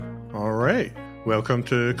right. Welcome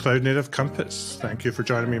to Cloud Native Compass. Thank you for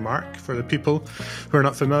joining me, Mark. For the people who are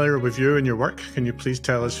not familiar with you and your work, can you please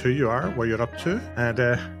tell us who you are, what you're up to, and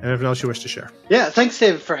anything else you wish to share? Yeah, thanks,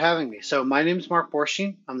 David, for having me. So my name is Marc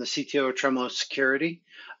Boorshtein. I'm the CTO of Tremolo Security.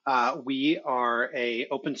 We are a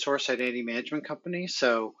open source identity management company.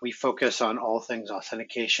 So we focus on all things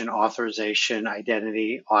authentication, authorization,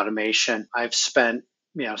 identity, automation. I've spent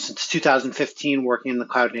since 2015, working in the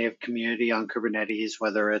cloud native community on Kubernetes,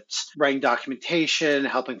 whether it's writing documentation,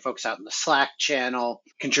 helping folks out in the Slack channel,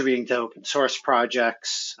 contributing to open source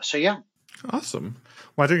projects. So, yeah. Awesome.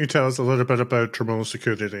 Why don't you tell us a little bit about Tremolo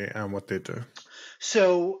Security and what they do?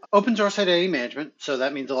 So open source identity management. So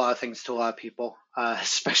that means a lot of things to a lot of people,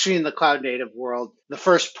 especially in the cloud native world. The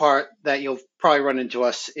first part that you'll probably run into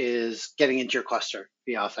us is getting into your cluster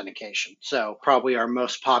via authentication. So probably our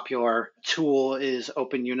most popular tool is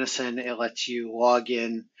Open Unison. It lets you log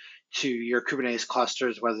in to your Kubernetes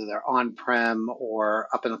clusters, whether they're on-prem or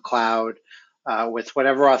up in the cloud, with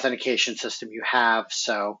whatever authentication system you have.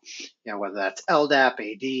 So, whether that's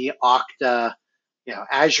LDAP, AD, Okta,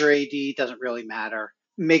 Azure AD, doesn't really matter.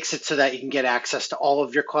 Makes it so that you can get access to all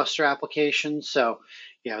of your cluster applications. So,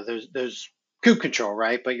 there's kube control,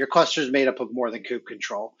 right? But your cluster is made up of more than kube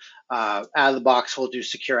control. Out of the box, we'll do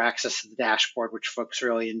secure access to the dashboard, which folks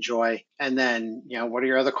really enjoy. And then, what are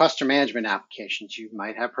your other cluster management applications? You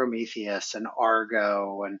might have Prometheus and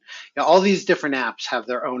Argo, and all these different apps have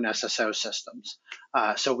their own SSO systems.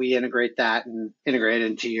 So we integrate that and integrate it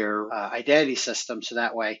into your identity system. So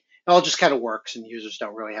that way, it all just kind of works and users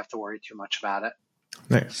don't really have to worry too much about it.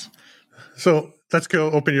 Nice. So let's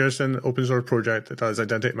go Open Unison, open source project that does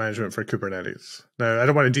identity management for Kubernetes. Now, I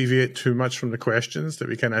don't want to deviate too much from the questions that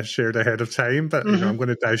we kind of shared ahead of time, but I'm going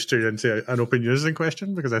to dive straight into an Open Unison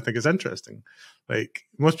question because I think it's interesting. Like,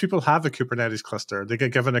 most people have a Kubernetes cluster. They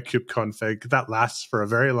get given a kube config that lasts for a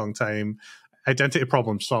very long time. Identity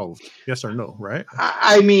problem solved. Yes or no, right?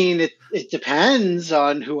 I mean, it depends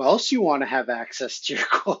on who else you want to have access to your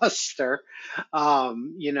cluster.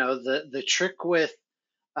 The trick with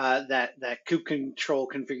that kube control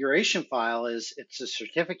configuration file is it's a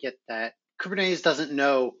certificate that Kubernetes doesn't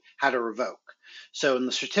know how to revoke. So in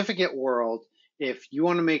the certificate world, if you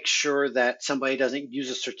want to make sure that somebody doesn't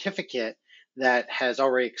use a certificate that has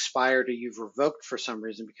already expired or you've revoked for some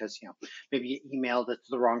reason because maybe you emailed it to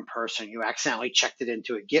the wrong person, you accidentally checked it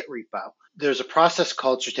into a Git repo, there's a process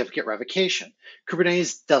called certificate revocation.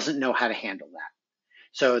 Kubernetes doesn't know how to handle that.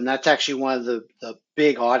 So, and that's actually one of the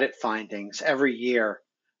big audit findings every year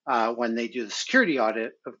when they do the security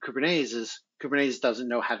audit of Kubernetes is Kubernetes doesn't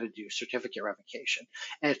know how to do certificate revocation.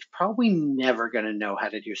 And it's probably never going to know how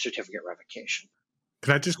to do certificate revocation.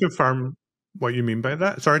 Can I just confirm what you mean by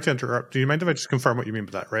that? Sorry to interrupt. Do you mind if I just confirm what you mean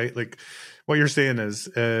by that, right? Like, what you're saying is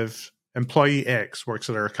if employee X works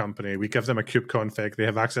at our company, we give them a kube config, they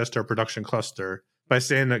have access to our production cluster. By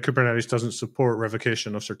saying that Kubernetes doesn't support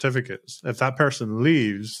revocation of certificates, if that person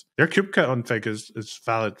leaves, their kube config is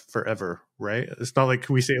valid forever, right? It's not like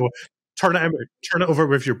we say, well, turn it over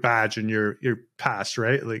with your badge and your pass,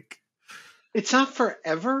 right? Like, it's not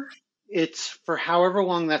forever. It's for however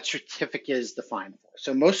long that certificate is defined for.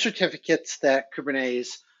 So most certificates that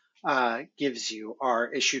Kubernetes gives you are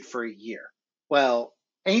issued for a year. Well,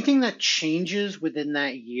 anything that changes within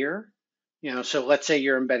that year, so let's say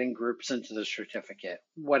you're embedding groups into the certificate,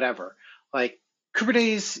 whatever, like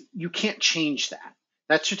Kubernetes, you can't change that.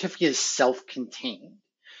 That certificate is self-contained.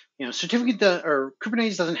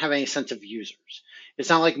 Kubernetes doesn't have any sense of users. It's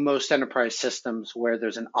not like most enterprise systems where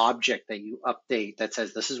there's an object that you update that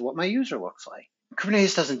says, this is what my user looks like.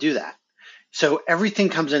 Kubernetes doesn't do that. So everything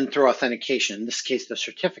comes in through authentication, in this case, the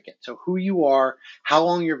certificate. So who you are, how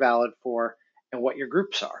long you're valid for, and what your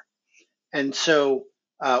groups are. And so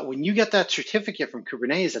when you get that certificate from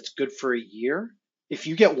Kubernetes, that's good for a year. If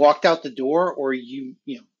you get walked out the door or you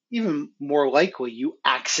even more likely, you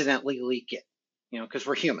accidentally leak it, because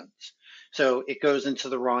we're humans. So it goes into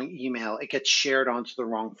the wrong email. It gets shared onto the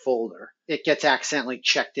wrong folder. It gets accidentally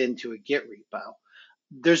checked into a Git repo.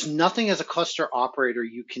 There's nothing as a cluster operator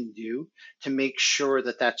you can do to make sure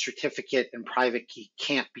that that certificate and private key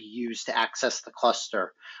can't be used to access the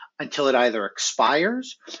cluster until it either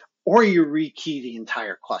expires or you rekey the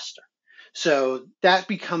entire cluster. So that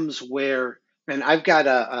becomes where, and I've got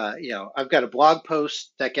a blog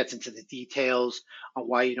post that gets into the details on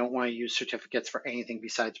why you don't want to use certificates for anything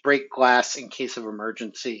besides break glass in case of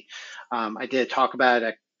emergency. I did talk about it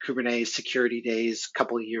at Kubernetes Security Days a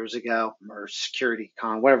couple of years ago, or Security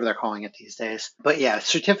Con, whatever they're calling it these days. But yeah,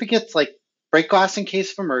 certificates like break glass in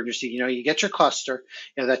case of emergency. You get your cluster,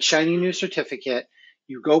 that shiny new certificate.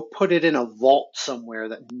 You go put it in a vault somewhere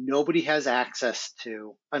that nobody has access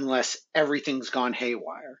to unless everything's gone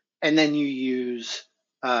haywire. And then you use,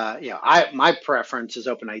 my preference is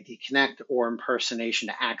OpenID Connect or impersonation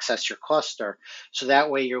to access your cluster. So that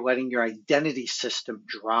way you're letting your identity system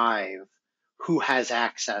drive who has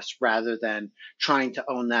access rather than trying to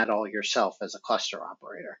own that all yourself as a cluster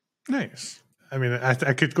operator. Nice. I mean, I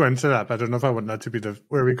could go into that, but I don't know if I want that to be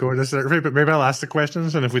where we go in the survey, but maybe I'll ask the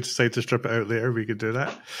questions, and if we decide to strip it out later, we could do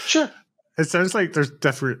that. Sure. It sounds like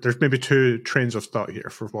there's maybe two trains of thought here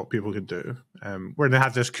for what people could do. Where they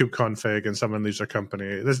have this kubeconfig and someone leaves their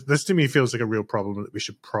company. This to me feels like a real problem that we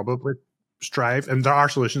should probably strive. And there are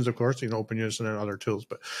solutions, of course, Open Unison and other tools.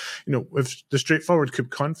 But with the straightforward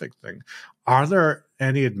kubeconfig thing, are there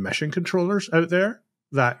any admission controllers out there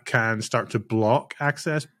that can start to block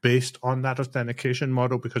access based on that authentication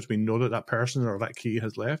model because we know that person or that key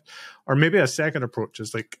has left? Or maybe a second approach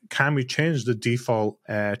is can we change the default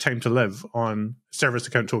time to live on service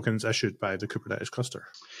account tokens issued by the Kubernetes cluster?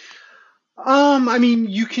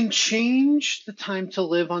 You can change the time to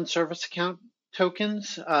live on service account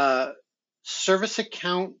tokens. Service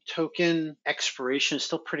account token expiration is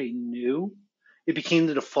still pretty new. It became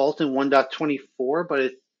the default in 1.24,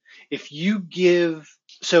 but if you give,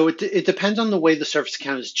 so it depends on the way the service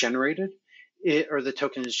account is generated or the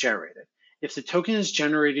token is generated. If the token is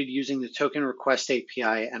generated using the token request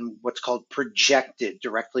API and what's called projected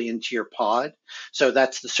directly into your pod, so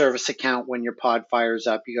that's the service account when your pod fires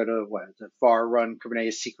up, you go to the var run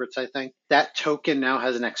Kubernetes secrets, I think. That token now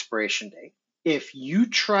has an expiration date. If you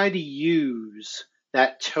try to use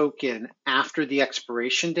that token after the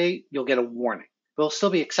expiration date, you'll get a warning. It'll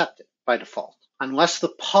still be accepted by default, unless the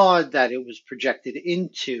pod that it was projected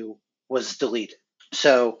into was deleted.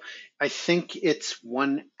 So I think it's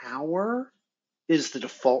 1 hour is the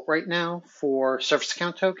default right now for service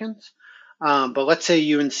account tokens. But let's say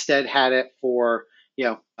you instead had it for,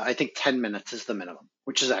 I think 10 minutes is the minimum,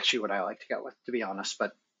 which is actually what I like to go with, to be honest.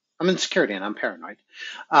 But I'm in security and I'm paranoid.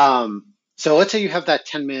 So let's say you have that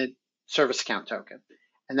 10-minute service account token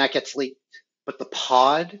and that gets leaked, but the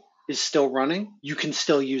pod is still running. You can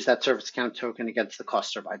still use that service account token against the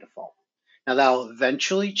cluster by default. Now that'll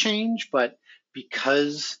eventually change, but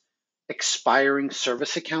because expiring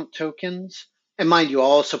service account tokens, and mind you, I'll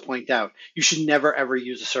also point out, you should never ever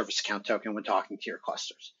use a service account token when talking to your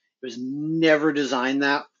clusters. It was never designed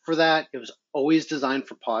for that. It was always designed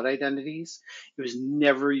for pod identities. It was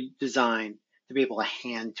never designed to be able to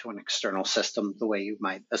hand to an external system the way you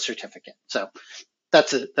might a certificate. So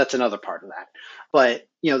that's another part of that. But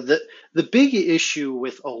the big issue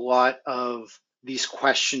with a lot of these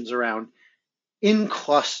questions around in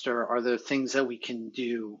cluster, are there things that we can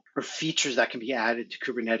do or features that can be added to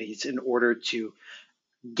Kubernetes in order to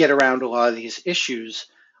get around a lot of these issues,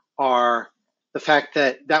 are the fact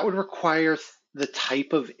that would require the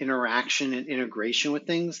type of interaction and integration with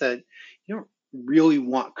things that you don't really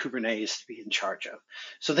want Kubernetes to be in charge of.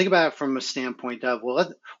 So think about it from a standpoint of,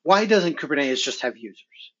 well, why doesn't Kubernetes just have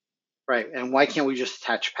users, right? And why can't we just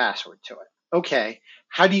attach a password to it? Okay,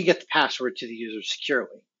 how do you get the password to the user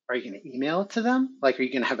securely? Are you going to email it to them? Are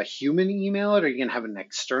you going to have a human email it? Or are you going to have an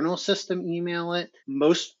external system email it?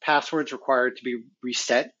 Most passwords require to be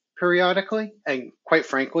reset periodically. And quite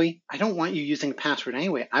frankly, I don't want you using a password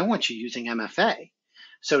anyway. I want you using MFA.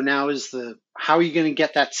 So now how are you going to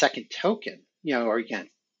get that second token? Are you going to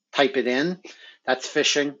type it in? That's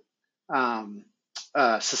phishing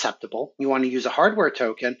susceptible. You want to use a hardware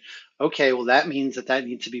token. Okay, well, that means that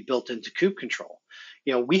needs to be built into kube control.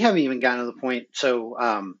 We haven't even gotten to the point.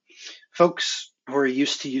 So folks who are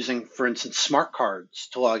used to using, for instance, smart cards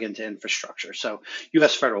to log into infrastructure. So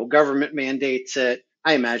U.S. federal government mandates it.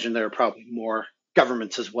 I imagine there are probably more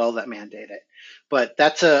governments as well that mandate it. But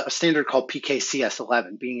that's a standard called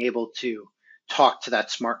PKCS11, being able to talk to that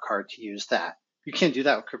smart card to use that. You can't do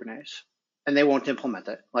that with Kubernetes, and they won't implement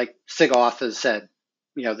it. Like SIGAuth has said,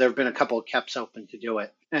 there have been a couple of KEPs open to do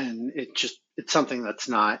it, and it's something that's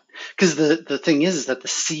not, because the thing is that the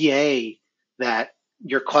CA that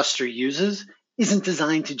your cluster uses isn't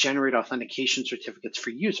designed to generate authentication certificates for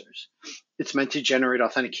users. It's meant to generate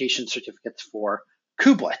authentication certificates for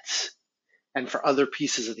kubelets and for other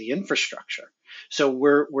pieces of the infrastructure. So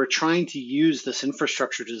we're trying to use this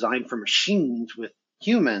infrastructure designed for machines with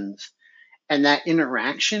humans, and that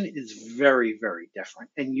interaction is very, very different.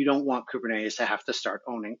 And you don't want Kubernetes to have to start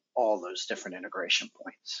owning all those different integration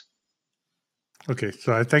points. Okay,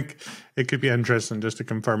 so I think it could be interesting just to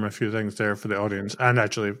confirm a few things there for the audience and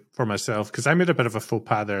actually for myself, because I made a bit of a faux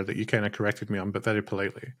pas there that you kind of corrected me on, but very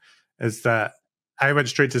politely, is that I went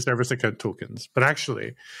straight to service account tokens. But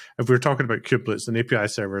actually, if we're talking about kubelets and API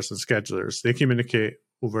servers and schedulers, they communicate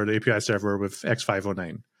over the API server with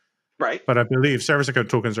X509. Right. But I believe service account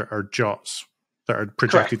tokens are JOTs that are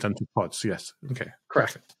projected Correct. into pods. Yes. Okay.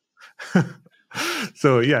 Correct. Perfect.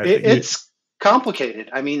 So yeah, It's complicated.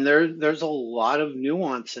 I mean, there's a lot of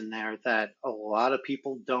nuance in there that a lot of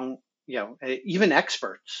people don't, even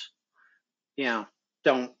experts,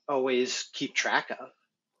 don't always keep track of.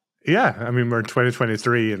 yeah, I mean, we're in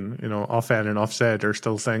 2023, and off-end and offset are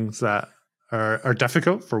still things that are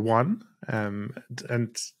difficult for one, and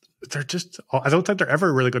they're just. I don't think they're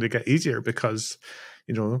ever really going to get easier because,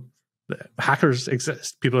 hackers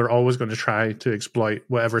exist. People are always going to try to exploit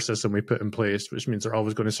whatever system we put in place, which means they're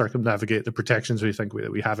always going to circumnavigate the protections we think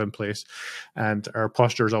that we have in place, and our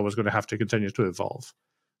posture is always going to have to continue to evolve.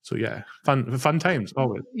 So yeah, fun times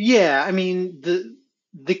always. Yeah, I mean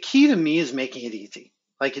the key to me is making it easy.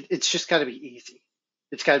 Like it's just got to be easy.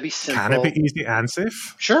 It's got to be simple. Can it be easy and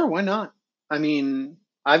safe? Sure, why not? I mean,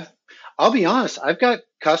 I'll be honest. I've got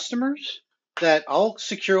customers that I'll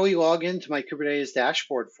securely log into my Kubernetes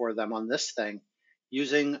dashboard for them on this thing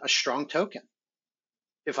using a strong token.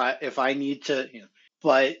 If I need to,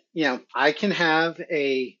 but I can have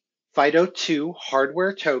a FIDO2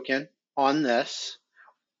 hardware token on this,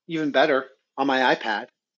 even better on my iPad.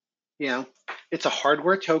 It's a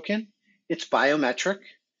hardware token. It's biometric.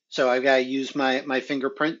 So I've got to use my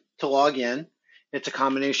fingerprint to log in. It's a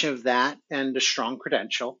combination of that and a strong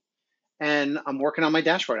credential. And I'm working on my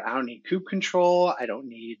dashboard. I don't need kube control. I don't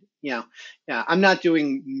need, I'm not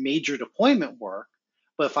doing major deployment work,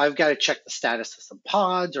 but if I've got to check the status of some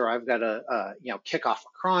pods or I've got to, kick off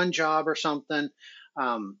a cron job or something,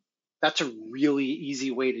 that's a really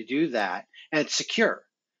easy way to do that. And it's secure.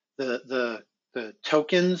 The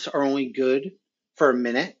tokens are only good for a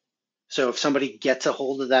minute. So if somebody gets a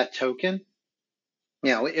hold of that token,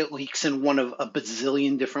 it leaks in one of a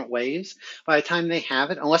bazillion different ways. By the time they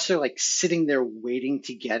have it, unless they're like sitting there waiting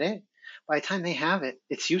to get it, by the time they have it,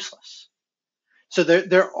 it's useless. So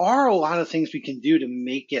there are a lot of things we can do to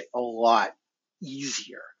make it a lot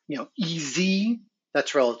easier. Easy,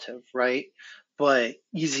 that's relative, right? But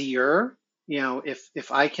easier,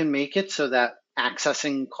 if I can make it so that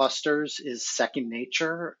accessing clusters is second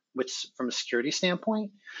nature, which from a security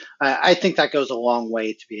standpoint, I think that goes a long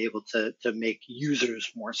way to be able to make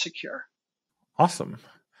users more secure. Awesome.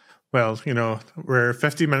 Well, we're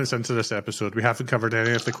 50 minutes into this episode. We haven't covered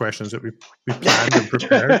any of the questions that we planned and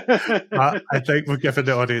prepared. I think we've given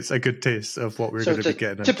the audience a good taste of what we're going to be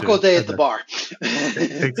getting typical into. Day at the bar.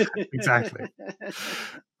 Exactly.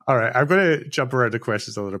 All right, I'm going to jump around the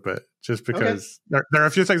questions a little bit, just because there are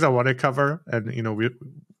a few things I want to cover, and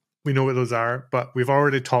we know what those are, but we've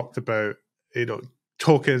already talked about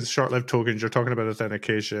tokens, short-lived tokens. You're talking about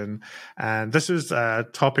authentication, and this is a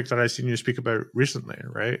topic that I've seen you speak about recently,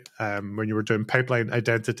 right? When you were doing pipeline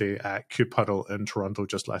identity at KubeHuddle in Toronto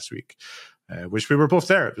just last week, which we were both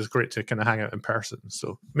there. It was great to kind of hang out in person.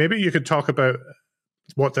 So maybe you could talk about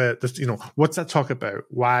what what's that talk about?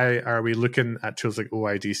 Why are we looking at tools like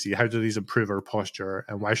OIDC? How do these improve our posture,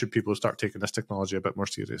 and why should people start taking this technology a bit more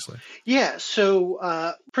seriously? Yeah,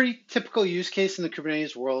 so pretty typical use case in the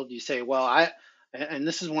Kubernetes world. You say, well, and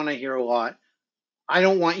this is one I hear a lot, I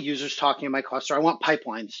don't want users talking in my cluster. I want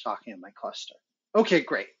pipelines talking in my cluster. Okay,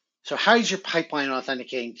 great. So how is your pipeline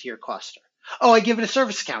authenticating to your cluster? Oh, I give it a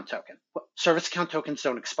service account token. Well, service account tokens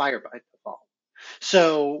don't expire by default.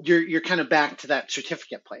 So you're kind of back to that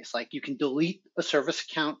certificate place. Like you can delete a service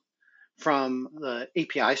account from the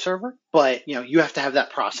API server, but you have to have that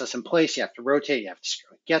process in place. You have to rotate. You have to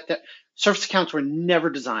get that. Service accounts were never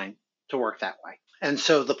designed to work that way. And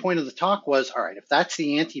so the point of the talk was, all right, if that's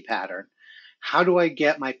the anti-pattern, how do I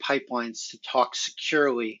get my pipelines to talk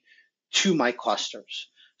securely to my clusters?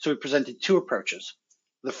 So we presented two approaches.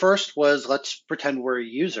 The first was, let's pretend we're a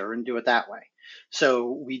user and do it that way.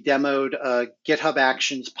 So we demoed a GitHub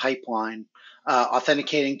Actions pipeline,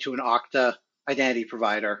 authenticating to an Okta identity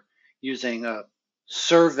provider using a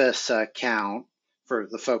service account. For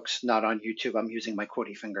the folks not on YouTube, I'm using my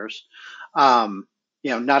quotey fingers.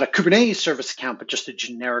 Not a Kubernetes service account, but just a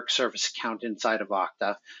generic service account inside of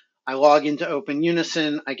Okta. I log into Open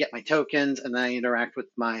Unison, I get my tokens, and then I interact with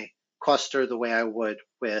my cluster the way I would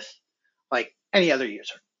with like any other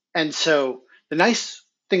user. And so the nice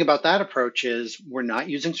thing about that approach is we're not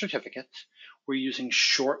using certificates. We're using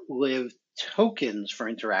short-lived tokens for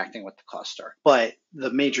interacting with the cluster. But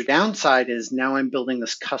the major downside is now I'm building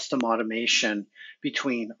this custom automation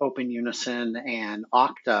between Open Unison and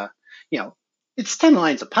Okta. It's 10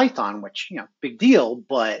 lines of Python, which, big deal,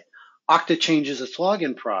 but Okta changes its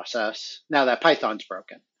login process. Now that Python's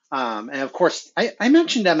broken. And of course, I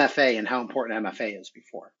mentioned MFA and how important MFA is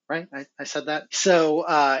before, right? I said that. So,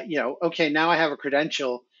 okay, now I have a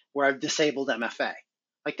credential where I've disabled MFA.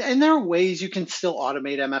 And there are ways you can still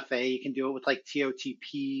automate MFA. You can do it with like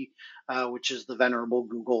TOTP, which is the venerable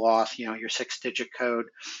Google Auth, your 6-digit code.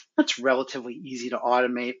 That's relatively easy to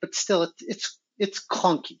automate, but still it's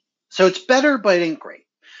clunky. So it's better, but it ain't great.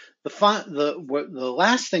 The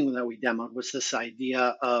last thing that we demoed was this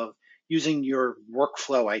idea of using your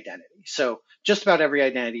workflow identity. So just about every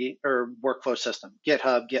identity or workflow system,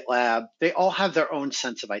 GitHub, GitLab, they all have their own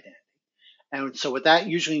sense of identity. And so what that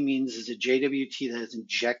usually means is a JWT that is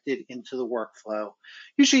injected into the workflow,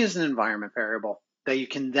 usually as an environment variable that you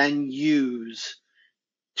can then use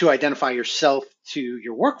to identify yourself to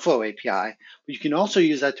your workflow API, but you can also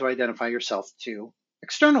use that to identify yourself to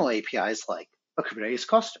external APIs like a Kubernetes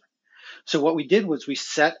cluster. So what we did was we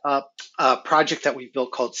set up a project that we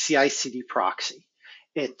built called CI/CD proxy.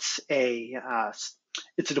 It's a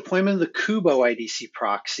deployment of the OIDC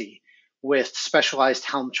proxy with specialized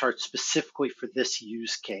Helm charts specifically for this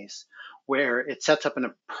use case, where it sets up an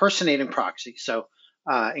impersonating proxy. So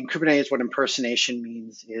in Kubernetes, what impersonation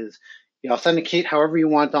means is you authenticate however you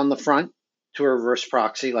want on the front to a reverse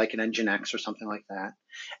proxy, like an Nginx or something like that.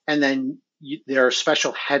 And then there are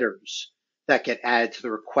special headers that get added to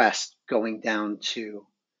the request going down to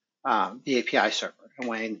the API server. And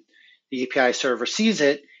when the API server sees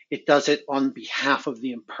it, it does it on behalf of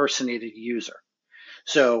the impersonated user.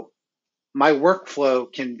 So my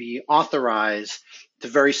workflow can be authorized to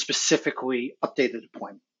very specifically update the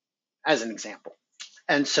deployment, as an example.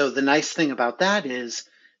 And so the nice thing about that is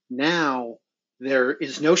now there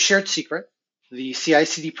is no shared secret. The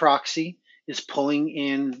CI/CD proxy is pulling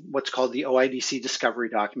in what's called the OIDC discovery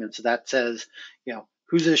document. So that says,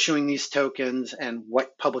 who's issuing these tokens and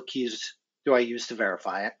what public keys do I use to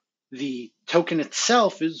verify it. The token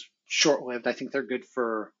itself is short-lived. I think they're good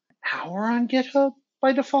for an hour on GitHub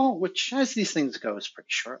by default, which as these things go is pretty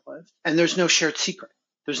short-lived. And there's no shared secret.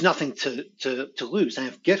 There's nothing to lose. And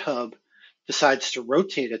if GitHub decides to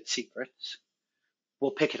rotate its secrets,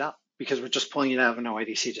 we'll pick it up because we're just pulling it out of an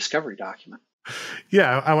OIDC discovery document.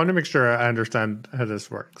 Yeah, I want to make sure I understand how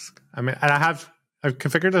this works. I mean, and I've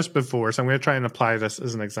configured this before, so I'm going to try and apply this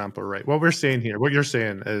as an example, right? What we're saying here, what you're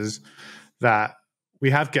saying is that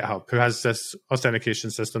we have GitHub, who has this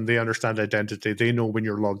authentication system. They understand identity. They know when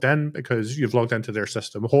you're logged in because you've logged into their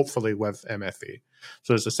system, hopefully with MFA.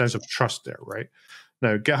 So there's a sense of trust there, right?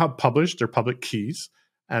 Now, GitHub published their public keys.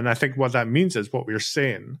 And I think what that means is what we're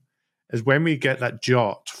saying is when we get that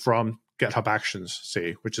jot from GitHub Actions,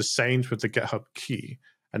 say, which is signed with the GitHub key,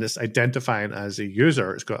 and it's identifying as a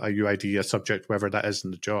user, it's got a UID, a subject, whatever that is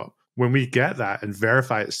in the job. When we get that and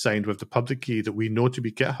verify it's signed with the public key that we know to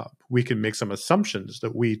be GitHub, we can make some assumptions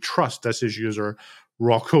that we trust this is user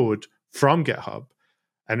raw code from GitHub.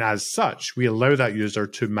 And as such, we allow that user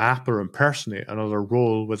to map or impersonate another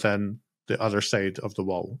role within the other side of the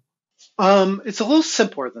wall. It's a little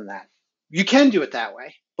simpler than that. You can do it that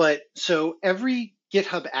way, but so every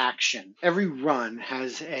GitHub action, every run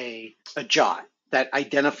has a jot that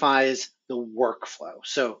identifies the workflow.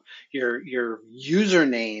 So your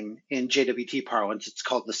username in JWT parlance, it's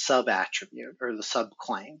called the sub attribute or the sub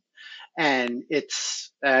claim. And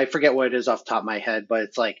it's, I forget what it is off the top of my head, but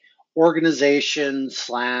it's like organization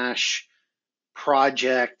 /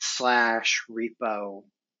 project / repo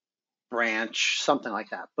branch, something like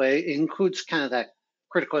that. But it includes kind of that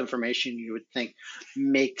critical information you would think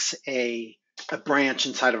makes a branch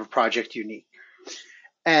inside of a project unique.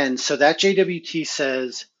 And so that JWT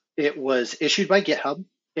says it was issued by GitHub.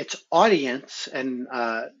 Its audience, and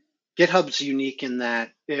GitHub's unique in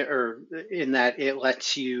that it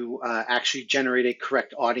lets you actually generate a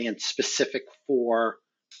correct audience specific for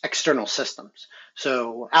external systems.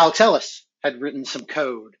 So Alex Ellis had written some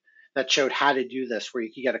code that showed how to do this, where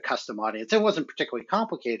you could get a custom audience. It wasn't particularly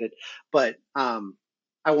complicated, but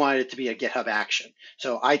I wanted it to be a GitHub action.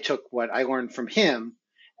 So I took what I learned from him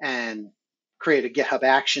and created a GitHub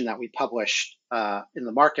action that we published in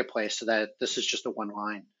the marketplace so that this is just a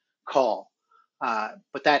one-line call.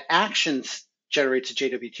 But that action generates a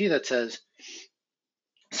JWT that says,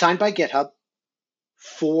 signed by GitHub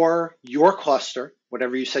for your cluster,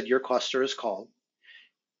 whatever you said your cluster is called.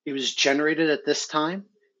 It was generated at this time.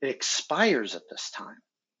 It expires at this time.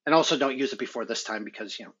 And also don't use it before this time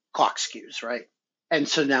because, clock skews, right? And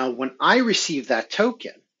so now when I receive that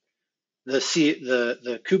token, the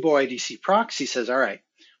OIDC proxy says, all right,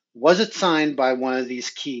 was it signed by one of these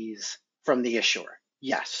keys from the issuer?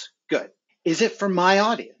 Yes, good. Is it for my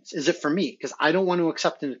audience? Is it for me? Because I don't want to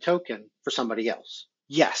accept a token for somebody else.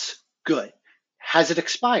 Yes, good. Has it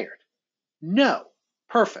expired? No,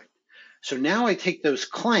 perfect. So now I take those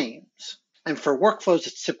claims, and for workflows,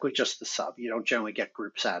 it's typically just the sub. You don't generally get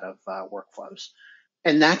groups out of workflows.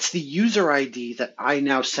 And that's the user ID that I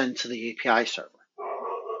now send to the API server.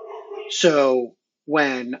 So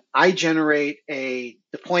when I generate a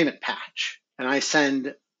deployment patch and I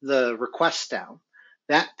send the request down,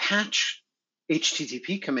 that patch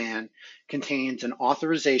HTTP command contains an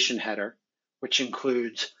authorization header, which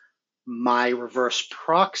includes my reverse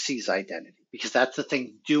proxy's identity, because that's the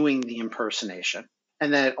thing doing the impersonation.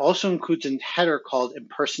 And then it also includes a header called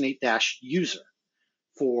impersonate-user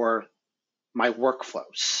for my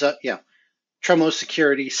workflows. So, Tremolo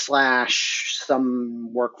Security /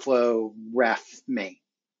 some workflow ref main.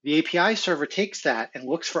 The API server takes that and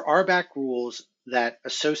looks for RBAC rules that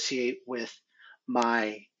associate with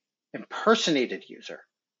my impersonated user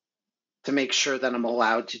to make sure that I'm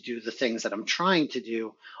allowed to do the things that I'm trying to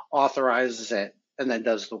do, authorizes it, and then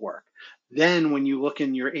does the work. Then when you look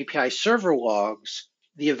in your API server logs,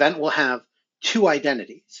 the event will have two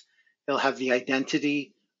identities. It'll have the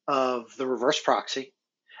identity of the reverse proxy,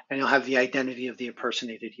 and you'll have the identity of the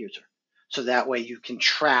impersonated user. So that way you can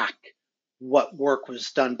track what work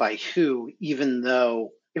was done by who, even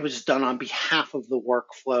though it was done on behalf of the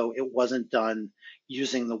workflow. It wasn't done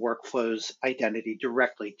using the workflow's identity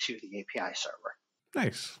directly to the API server.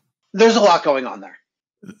 Nice. There's a lot going on there.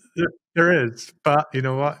 There is, but you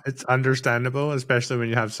know what? It's understandable, especially when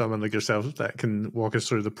you have someone like yourself that can walk us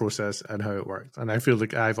through the process and how it works. And I feel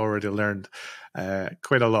like I've already learned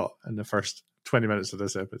quite a lot in the first 20 minutes of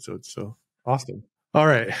this episode. So awesome. All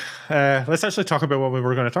right. Let's actually talk about what we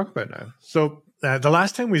were going to talk about now. So the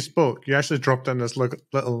last time we spoke, you actually dropped in this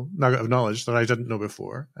little nugget of knowledge that I didn't know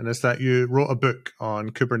before. And it's that you wrote a book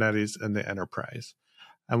on Kubernetes in the enterprise.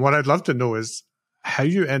 And what I'd love to know is how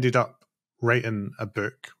you ended up writing a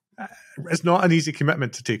book. It's not an easy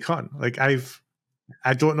commitment to take on. Like I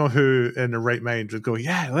don't know who in the right mind would go,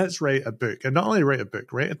 yeah, let's write a book. And not only write a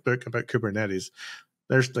book about Kubernetes.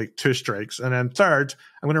 There's like 2 strikes. And then third,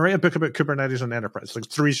 I'm going to write a book about Kubernetes on enterprise. Like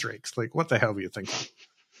 3 strikes. Like what the hell were you thinking?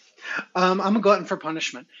 I'm a glutton for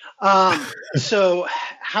punishment. So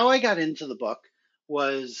how I got into the book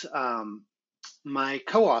was my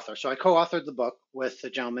co-author. So I co-authored the book with a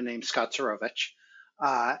gentleman named Scott Zarovich.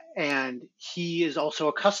 And he is also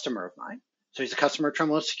a customer of mine. So he's a customer of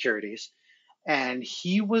Tremolo Securities. And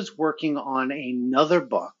he was working on another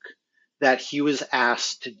book that he was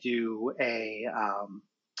asked to do a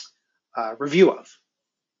review of.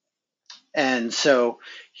 And so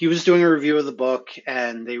he was doing a review of the book,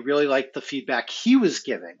 and they really liked the feedback he was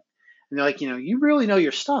giving. And they're like, you really know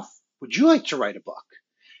your stuff. Would you like to write a book?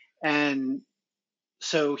 And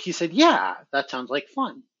so he said, yeah, that sounds like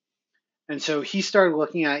fun. And so he started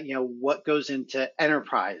looking at, what goes into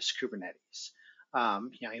enterprise Kubernetes.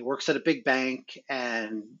 He works at a big bank,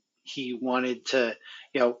 and he wanted to,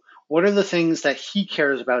 what are the things that he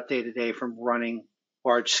cares about day to day from running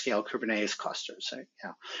large scale Kubernetes clusters? So,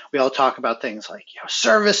 we all talk about things like,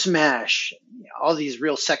 service mesh, and, all these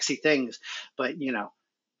real sexy things, but,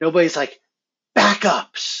 nobody's like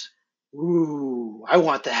backups. Ooh, I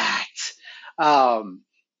want that.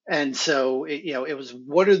 And so, it was,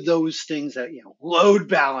 what are those things that, load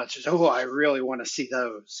balancers? Oh, I really want to see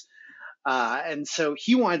those. And so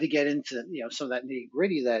he wanted to get into, some of that nitty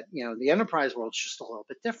gritty that, the enterprise world's just a little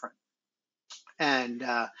bit different. And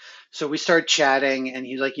so we started chatting, and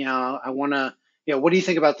he's like, I want to, what do you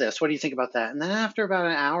think about this? What do you think about that? And then after about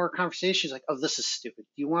an hour conversation, he's like, oh, this is stupid.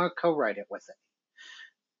 Do you want to co-write it with it?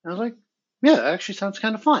 And I was like, yeah, that actually sounds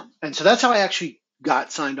kind of fun. And so that's how I actually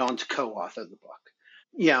got signed on to co-author the book.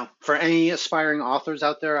 For any aspiring authors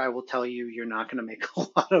out there, I will tell you, you're not going to make a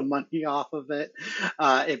lot of money off of it.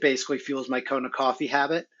 It basically fuels my Kona coffee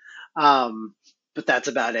habit. But that's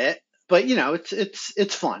about it. But,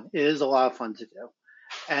 it's fun. It is a lot of fun to do.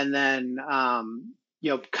 And then,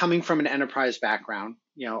 coming from an enterprise background,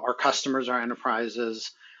 our customers are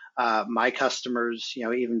enterprises. My customers,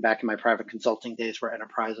 even back in my private consulting days, were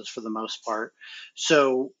enterprises for the most part.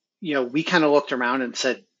 So, we kind of looked around and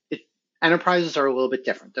said, enterprises are a little bit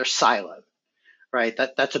different. They're siloed, right?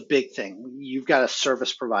 That's a big thing. You've got a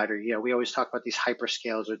service provider. We always talk about these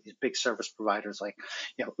hyperscalers or these big service providers like,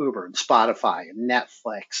 Uber and Spotify and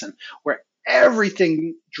Netflix, and where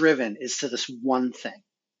everything driven is to this one thing,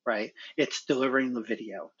 right? It's delivering the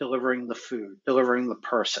video, delivering the food, delivering the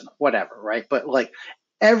person, whatever, right? But like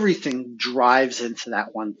everything drives into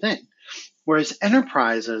that one thing. Whereas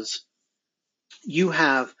enterprises, you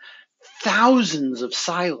have thousands of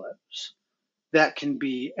silos that can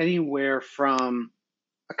be anywhere from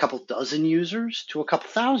a couple dozen users to a couple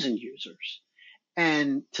thousand users.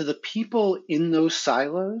 And to the people in those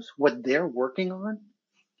silos, what they're working on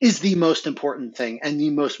is the most important thing and the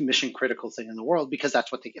most mission critical thing in the world, because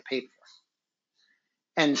that's what they get paid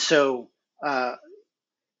for. And so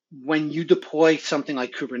when you deploy something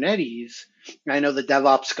like Kubernetes, I know the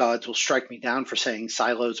DevOps gods will strike me down for saying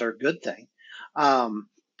silos are a good thing,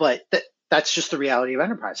 but that's just the reality of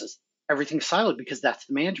enterprises. Everything's siloed because that's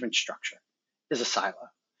the management structure, is a silo.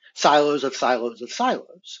 Silos of silos of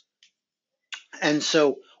silos. And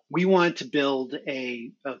so we wanted to build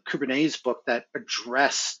a Kubernetes book that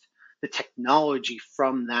addressed the technology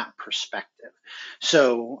from that perspective.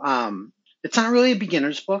 So it's not really a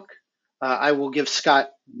beginner's book. I will give Scott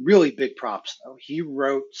really big props, though. He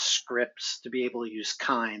wrote scripts to be able to use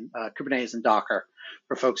Kubernetes and Docker,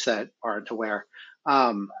 for folks that aren't aware,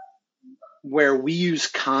 where we use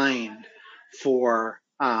Kind for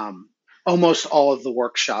almost all of the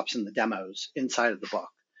workshops and the demos inside of the book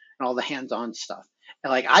and all the hands-on stuff.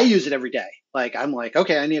 And like, I use it every day. Like, I'm like,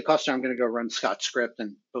 okay, I need a cluster. I'm going to go run Scott's script,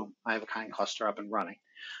 and boom, I have a Kind cluster up and running.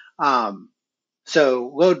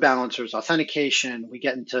 So load balancers, authentication, we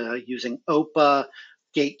get into using OPA,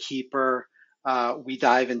 Gatekeeper. We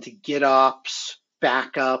dive into GitOps,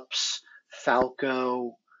 backups,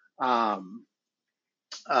 Falco. The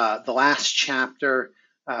last chapter,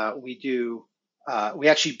 we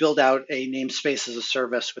actually build out a namespace as a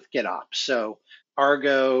service with GitOps. So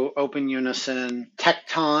Argo, Open Unison,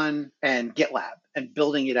 Tecton, and GitLab, and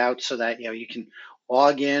building it out so that you can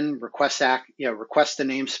log in, request the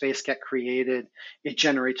namespace get created. It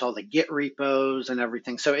generates all the Git repos and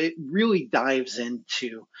everything. So it really dives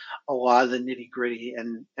into a lot of the nitty gritty,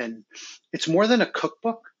 and it's more than a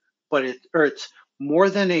cookbook, it's more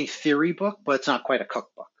than a theory book, but it's not quite a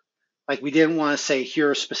cookbook. Like, we didn't want to say,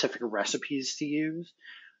 here are specific recipes to use.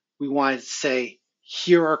 We wanted to say,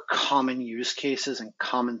 here are common use cases and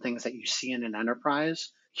common things that you see in an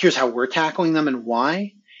enterprise. Here's how we're tackling them and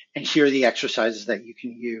why. And here are the exercises that you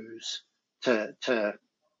can use to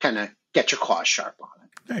kind of get your claws sharp on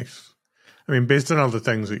it. Nice. I mean, based on all the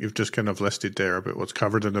things that you've just kind of listed there about what's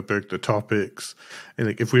covered in the book, the topics, and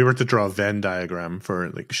like, if we were to draw a Venn diagram for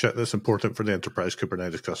like shit that's important for the enterprise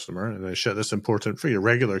Kubernetes customer, and then shit that's important for your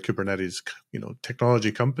regular Kubernetes,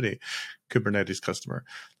 technology company Kubernetes customer,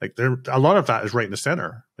 like a lot of that is right in the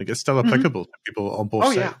center. Like, it's still applicable to people on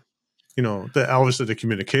both sides. Yeah. Obviously the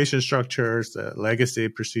communication structures, the legacy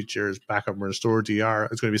procedures, backup and restore DR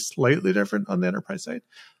is going to be slightly different on the enterprise side.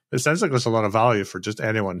 It sounds like there's a lot of value for just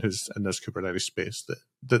anyone who's in this Kubernetes space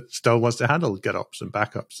that still wants to handle GitOps and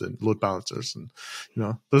backups and load balancers. And,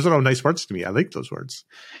 those are all nice words to me. I like those words.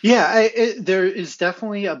 Yeah, there is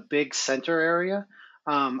definitely a big center area.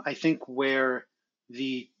 I think where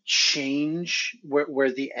the change,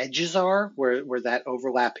 where the edges are, where that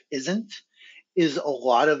overlap isn't, is a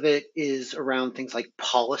lot of it is around things like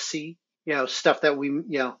policy, stuff that we,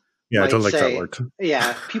 yeah, I don't like that word.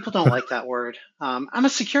 Yeah, people don't like that word. I'm a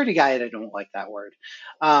security guy and I don't like that word.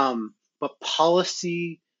 But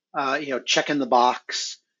policy, checking the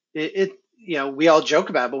box, we all joke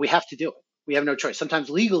about it, but we have to do it. We have no choice. Sometimes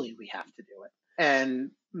legally we have to do it.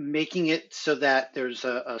 And making it so that there's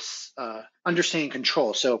a understanding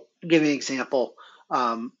control. So give me an example.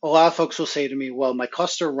 A lot of folks will say to me, well, my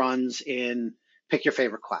cluster runs in pick your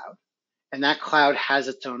favorite cloud, and that cloud has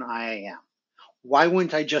its own IAM. Why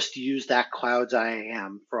wouldn't I just use that cloud's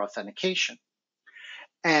IAM for authentication?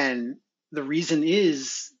 And the reason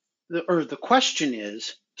is, or the question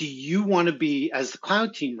is, do you want to be, as the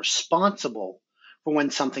cloud team, responsible for when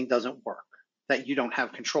something doesn't work that you don't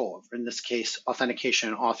have control over? In this case, authentication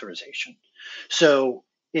and authorization. So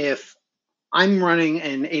if I'm running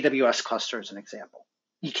an AWS cluster as an example,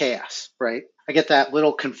 EKS, right? I get that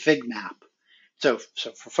little config map. So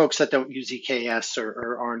for folks that don't use EKS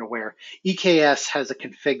or aren't aware, EKS has a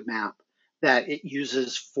config map that it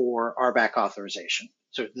uses for RBAC authorization.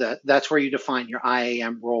 So that's where you define your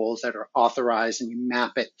IAM roles that are authorized, and you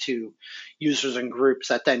map it to users and groups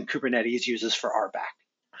that then Kubernetes uses for RBAC.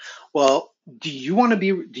 Well, do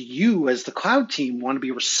you as the cloud team want to be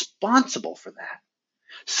responsible for that?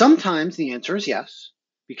 Sometimes the answer is yes,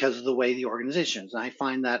 because of the way the organization is. And I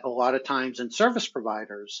find that a lot of times in service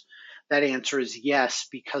providers, that answer is yes,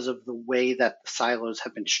 because of the way that the silos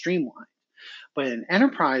have been streamlined. But in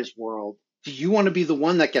enterprise world, do you want to be the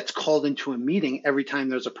one that gets called into a meeting every time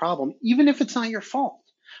there's a problem, even if it's not your fault,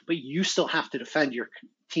 but you still have to defend your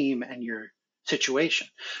team and your situation?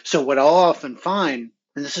 So what I'll often find,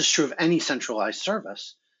 and this is true of any centralized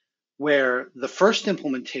service, where the first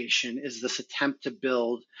implementation is this attempt to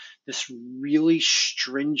build this really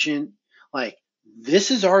stringent, like, this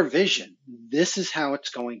is our vision. This is how it's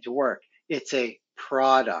going to work. It's a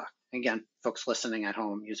product. Again, folks listening at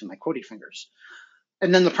home, using my quotey fingers.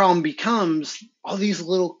 And then the problem becomes all these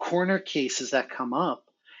little corner cases that come up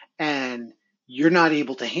and you're not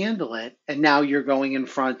able to handle it. And now you're going in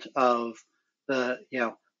front of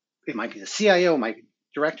it might be the CIO, it might be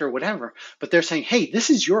director, or whatever, but they're saying, hey, this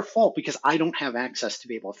is your fault because I don't have access to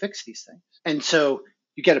be able to fix these things. And so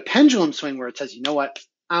you get a pendulum swing where it says, you know what?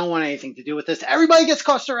 I don't want anything to do with this. Everybody gets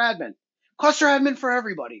cluster admin for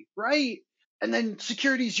everybody, right? And then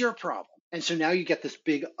security is your problem. And so now you get this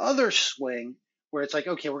big other swing where it's like,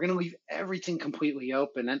 okay, we're going to leave everything completely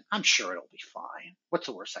open and I'm sure it'll be fine. What's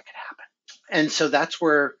the worst that could happen? And so that's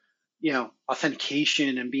where,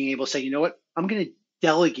 authentication and being able to say, you know what, I'm going to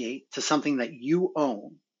delegate to something that you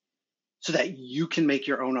own so that you can make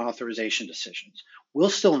your own authorization decisions. We'll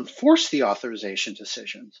still enforce the authorization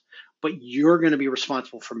decisions, but you're going to be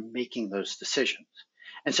responsible for making those decisions.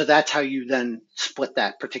 And so that's how you then split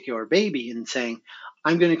that particular baby and saying,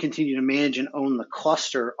 I'm going to continue to manage and own the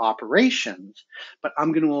cluster operations, but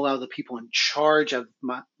I'm going to allow the people in charge of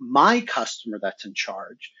my customer that's in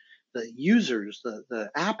charge, the users, the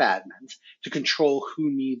app admins, to control who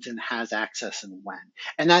needs and has access and when.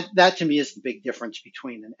 And that to me is the big difference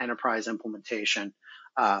between an enterprise implementation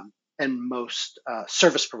and most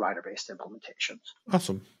service provider-based implementations.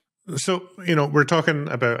 Awesome. So, we're talking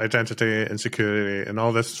about identity and security and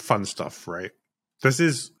all this fun stuff, right?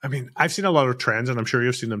 I've seen a lot of trends, and I'm sure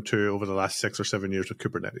you've seen them too over the last 6 or 7 years with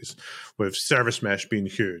Kubernetes, with service mesh being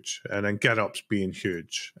huge, and then GitOps being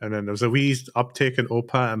huge. And then there was a wee uptake in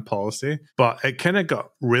OPA and policy, but it kind of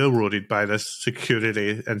got railroaded by this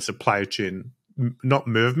security and supply chain, not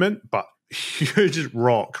movement, but huge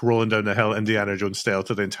rock rolling down the hill, Indiana Jones style,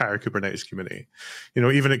 to the entire Kubernetes community.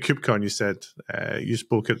 Even at KubeCon, you said you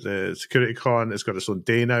spoke at the Security Con. It's got its own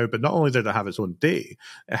day now, but not only did it have its own day,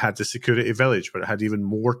 it had the Security Village, but it had even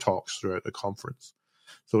more talks throughout the conference.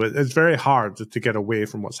 So it's very hard to get away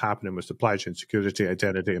from what's happening with supply chain security,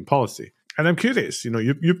 identity, and policy. And I'm curious,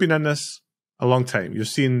 you've been in this a long time. You've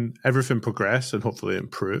seen everything progress and hopefully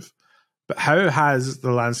improve. But how has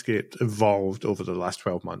the landscape evolved over the last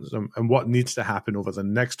 12 months, and what needs to happen over the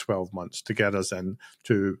next 12 months to get us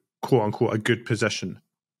into, quote unquote, a good position?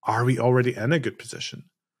 Are we already in a good position?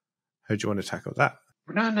 How do you want to tackle that?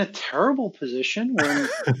 We're not in a terrible position. We're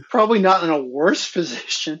probably not in a worse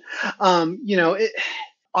position.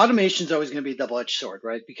 Automation is always going to be a double-edged sword,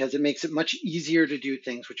 right? Because it makes it much easier to do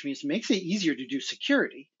things, which means it makes it easier to do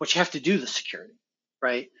security, but you have to do the security,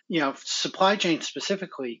 right? Supply chain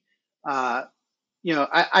specifically, I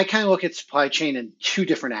kind of look at supply chain in two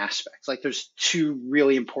different aspects. Like there's two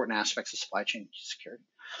really important aspects of supply chain security.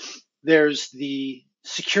 There's the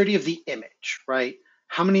security of the image, right?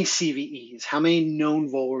 How many CVEs, how many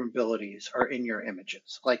known vulnerabilities are in your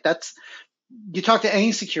images? Like you talk to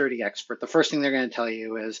any security expert, the first thing they're going to tell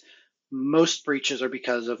you is most breaches are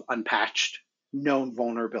because of unpatched known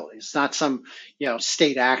vulnerabilities. It's not some,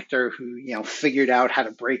 state actor who, figured out how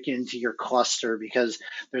to break into your cluster because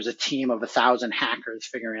there's a team of 1,000 hackers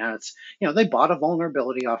figuring out they bought a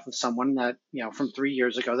vulnerability off of someone that, from 3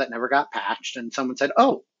 years ago that never got patched. And someone said,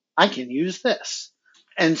 oh, I can use this.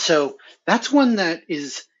 And so that's one that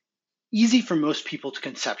is easy for most people to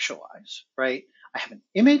conceptualize, right? I have an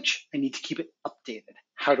image. I need to keep it updated.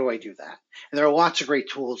 How do I do that? And there are lots of great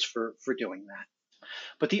tools for doing that.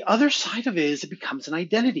 But the other side of it is it becomes an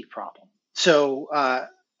identity problem. So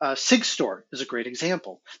SigStore is a great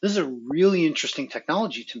example. This is a really interesting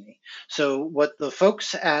technology to me. So what the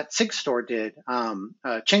folks at SigStore did,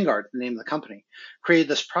 Chingard, the name of the company, created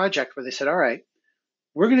this project where they said, all right,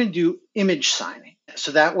 we're going to do image signing.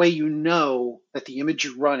 So that way you know that the image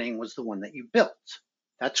you're running was the one that you built.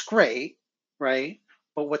 That's great, right?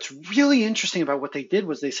 But what's really interesting about what they did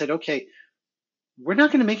was they said, okay, we're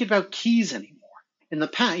not going to make it about keys anymore. In the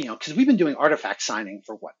past, because we've been doing artifact signing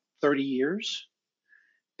for 30 years.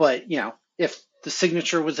 But, if the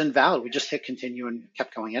signature was invalid, we just hit continue and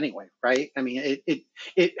kept going anyway, right? I mean,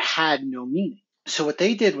 it had no meaning. So what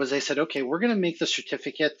they did was they said, okay, we're going to make the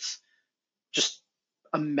certificates just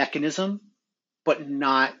a mechanism, but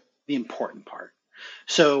not the important part.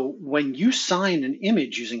 So when you sign an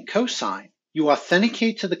image using cosign, you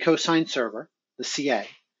authenticate to the cosign server, the CA,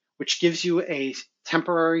 which gives you a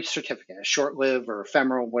temporary certificate, a short-lived or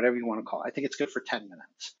ephemeral, whatever you want to call it. I think it's good for 10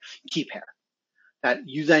 minutes, key pair, that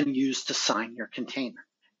you then use to sign your container.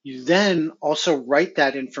 You then also write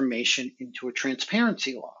that information into a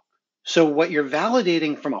transparency log. So what you're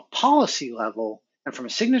validating from a policy level and from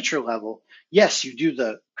a signature level, yes, you do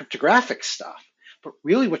the cryptographic stuff, but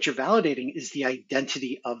really what you're validating is the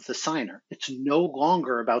identity of the signer. It's no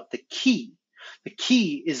longer about the key. The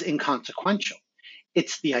key is inconsequential.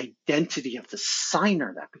 It's the identity of the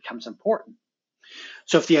signer that becomes important.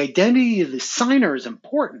 So if the identity of the signer is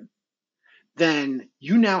important, then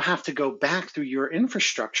you now have to go back through your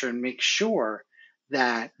infrastructure and make sure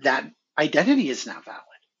that that identity is now valid,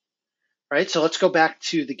 right? So let's go back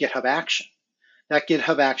to the GitHub action. That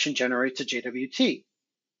GitHub action generates a JWT.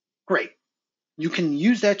 Great. You can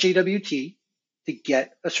use that JWT to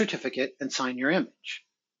get a certificate and sign your image.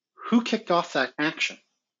 Who kicked off that action?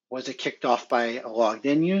 Was it kicked off by a logged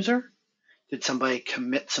in user? Did somebody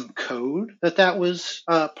commit some code that was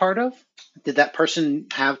part of? Did that person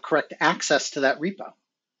have correct access to that repo?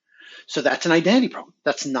 So that's an identity problem.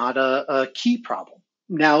 That's not a key problem.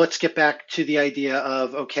 Now let's get back to the idea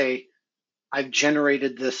of, okay, I've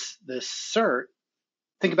generated this cert.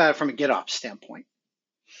 Think about it from a GitOps standpoint.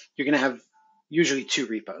 You're going to have usually two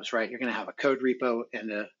repos, right? You're going to have a code repo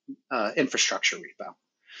and an infrastructure repo.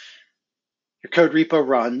 Your code repo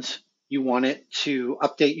runs. You want it to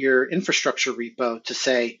update your infrastructure repo to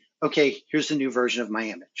say, okay, here's the new version of my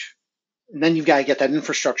image. And then you've got to get that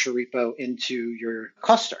infrastructure repo into your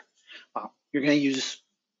cluster. Well, you're going to use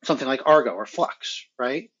something like Argo or Flux,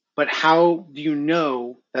 right? But how do you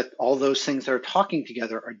know that all those things that are talking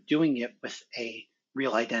together are doing it with a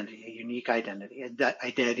real identity, a unique identity, that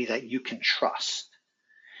identity that you can trust?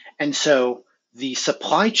 And so the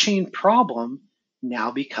supply chain problem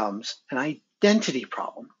now becomes an identity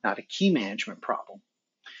problem, not a key management problem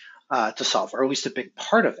to solve, or at least a big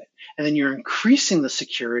part of it. And then you're increasing the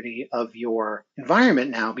security of your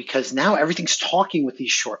environment now because now everything's talking with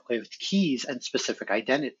these short-lived keys and specific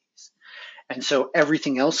identities. And so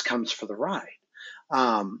everything else comes for the ride.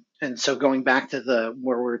 And so going back to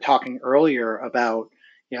where we were talking earlier about,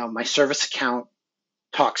 my service account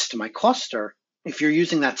talks to my cluster. If you're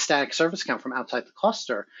using that static service account from outside the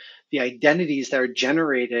cluster, the identities that are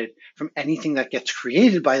generated from anything that gets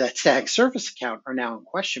created by that static service account are now in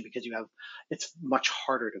question because it's much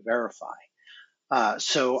harder to verify.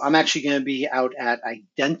 So I'm actually going to be out at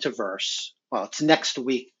Identiverse. Well, it's next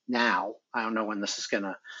week now. I don't know when this is going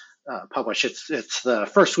to publish. It's the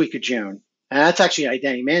first week of June. And that's actually an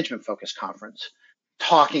identity management focused conference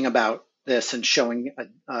talking about this and showing,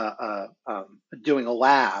 doing a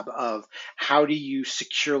lab of how do you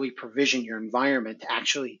securely provision your environment to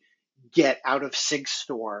actually get out of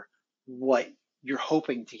SigStore what you're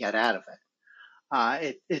hoping to get out of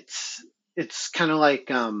it. It's kind of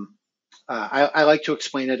like, I like to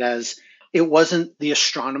explain it as it wasn't the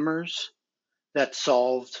astronomers that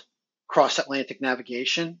solved cross-Atlantic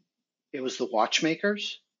navigation. It was the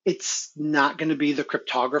watchmakers. It's not going to be the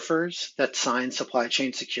cryptographers that sign supply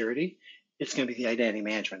chain security. It's going to be the identity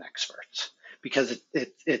management experts because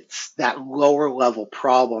it's that lower level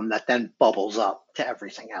problem that then bubbles up to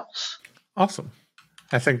everything else. Awesome.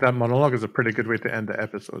 I think that monologue is a pretty good way to end the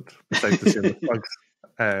episode, besides the shameless plugs.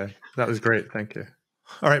 That was great. Thank you.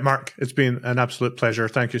 All right, Marc, it's been an absolute pleasure.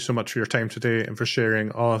 Thank you so much for your time today and for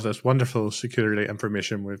sharing all of this wonderful security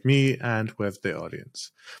information with me and with the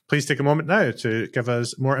audience. Please take a moment now to give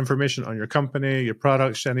us more information on your company, your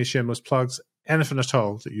products, any shameless plugs, anything at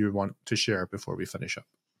all that you want to share before we finish up.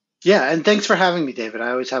 Yeah, and thanks for having me, David.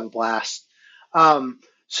 I always have a blast.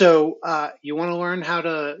 So you want to learn how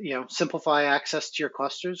to simplify access to your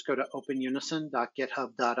clusters, go to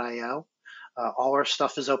openunison.github.io. All our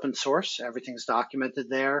stuff is open source. Everything's documented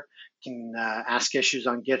there. You can ask issues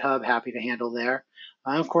on GitHub. Happy to handle there.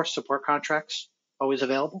 Of course, support contracts, always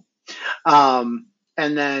available. And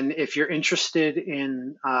then if you're interested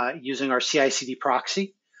in using our CI/CD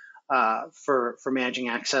proxy for managing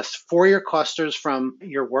access for your clusters from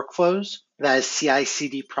your workflows, that is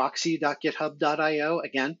cicdproxy.github.io.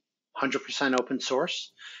 Again, 100% open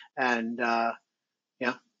source. And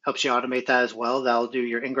helps you automate that as well. That'll do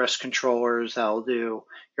your ingress controllers. That'll do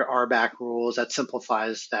your RBAC rules. That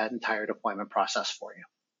simplifies that entire deployment process for you.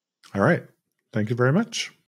 All right. Thank you very much.